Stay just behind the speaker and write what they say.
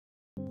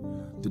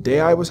The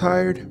day I was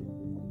hired,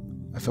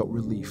 I felt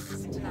relief.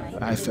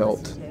 I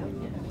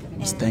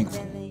was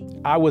thankful.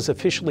 I was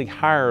officially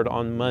hired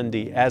on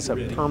Monday as a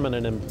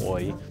permanent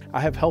employee. I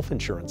have health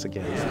insurance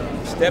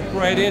again. Step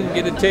right in and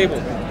get a table.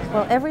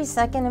 Well, every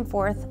second and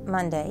fourth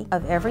Monday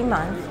of every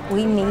month,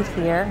 we meet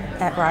here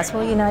at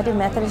Roswell United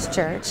Methodist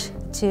Church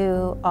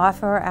to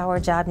offer our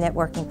job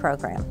networking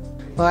program.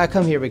 Well, I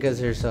come here because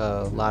there's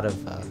a lot of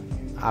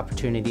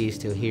opportunities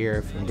to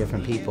hear from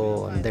different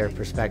people and their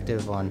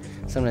perspective on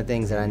some of the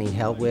things that I need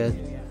help with.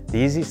 The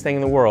easiest thing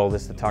in the world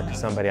is to talk to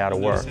somebody out of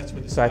work.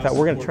 So I thought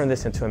we're going to turn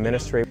this into a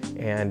ministry,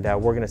 and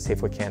we're going to see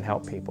if we can't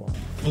help people.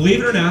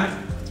 Believe it or not,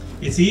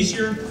 it's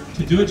easier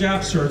to do a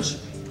job search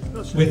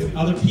with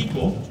other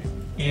people,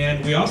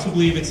 and we also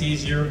believe it's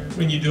easier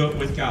when you do it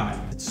with God.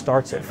 It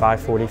starts at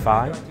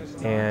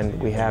 5:45, and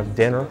we have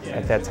dinner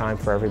at that time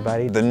for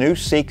everybody. The new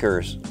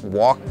seekers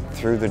walk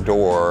through the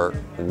door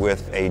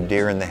with a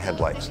deer in the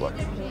headlights look,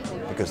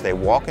 because they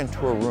walk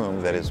into a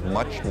room that is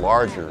much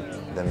larger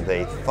than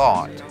they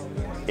thought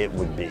it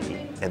would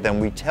be. And then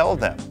we tell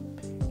them,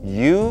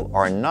 you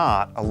are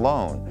not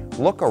alone.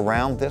 Look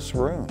around this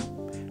room.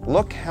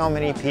 Look how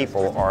many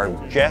people are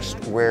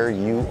just where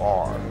you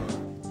are.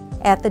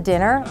 At the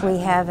dinner, we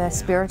have a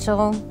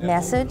spiritual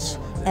message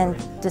and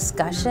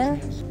discussion.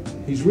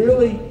 He's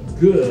really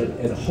good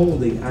at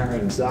holding our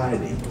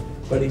anxiety,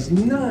 but he's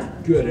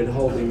not good at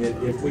holding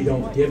it if we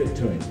don't give it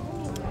to him.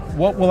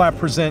 What will I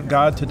present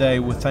God today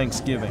with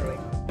thanksgiving?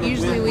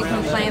 Usually we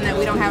complain that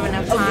we don't have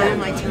enough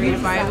time to read a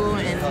Bible,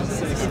 and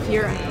if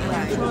you're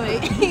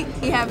unemployed,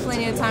 you have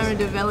plenty of time to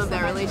develop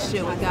that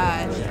relationship with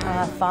God.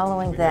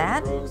 Following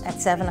that, at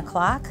 7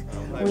 o'clock,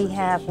 we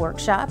have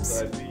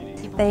workshops.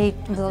 They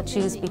will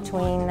choose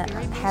between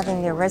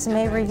having their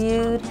resume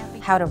reviewed,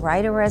 how to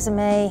write a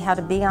resume, how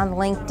to be on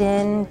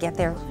LinkedIn, get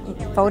their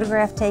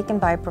photograph taken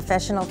by a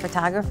professional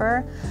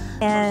photographer.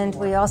 And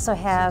we also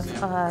have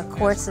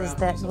courses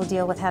that will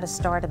deal with how to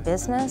start a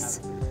business,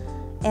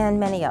 and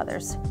many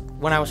others.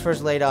 When I was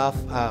first laid off,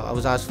 I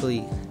was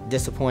obviously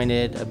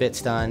disappointed, a bit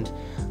stunned,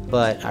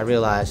 but I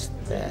realized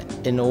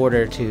that in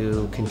order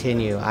to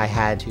continue, I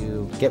had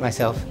to get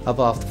myself up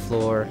off the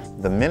floor.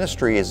 The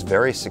ministry is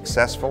very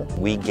successful.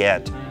 We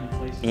get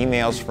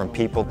emails from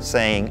people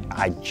saying,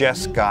 I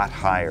just got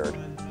hired.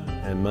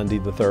 And Monday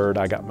the 3rd,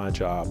 I got my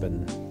job,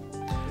 and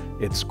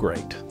it's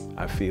great.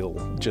 I feel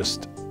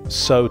just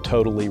so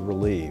totally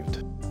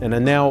relieved. And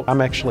then now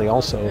I'm actually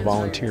also a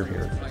volunteer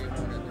here.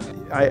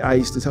 I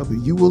used to tell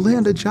people, you will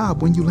land a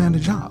job when you land a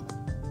job.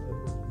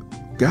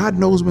 God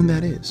knows when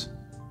that is.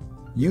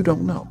 You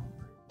don't know.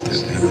 I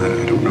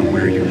don't know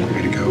where you want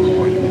me to go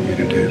or what you want me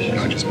to do.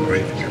 I just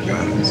pray for your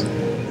guidance.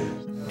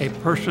 A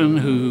person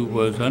who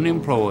was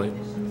unemployed,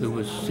 who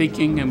was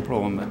seeking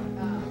employment,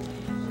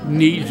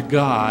 needs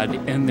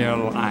God in their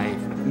life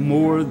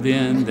more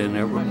than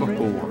ever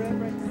before.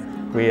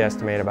 We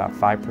estimate about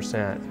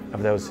 5%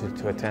 of those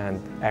who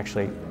attend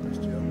actually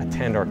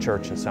attend our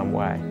church in some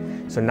way.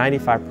 So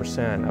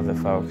 95% of the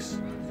folks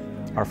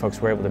are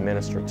folks we're able to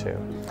minister to.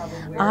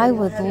 I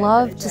would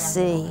love to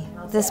see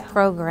this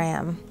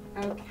program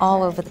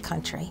all over the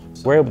country.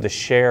 We're able to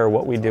share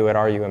what we do at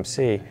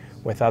RUMC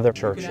with other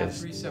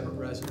churches.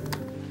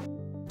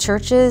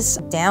 Churches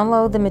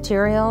download the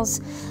materials,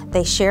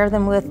 they share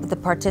them with the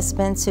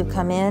participants who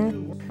come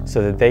in.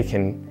 So that they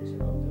can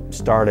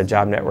start a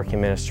job networking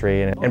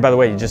ministry. And by the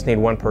way, you just need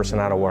one person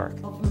out of work.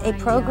 A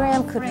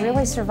program could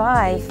really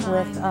survive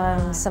with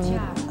some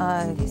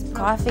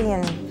coffee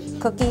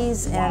and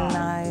cookies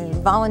and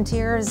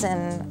volunteers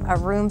and a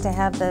room to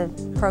have the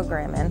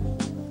program in.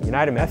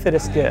 United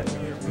Methodists get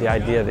the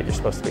idea that you're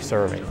supposed to be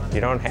serving. You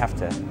don't have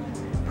to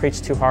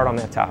preach too hard on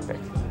that topic.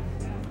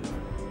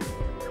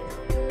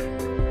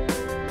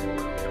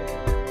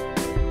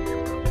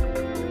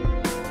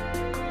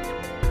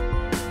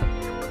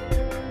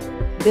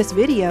 This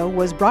video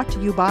was brought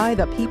to you by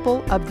the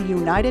people of the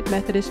United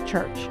Methodist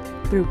Church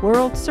through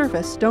World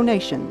Service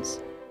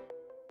donations.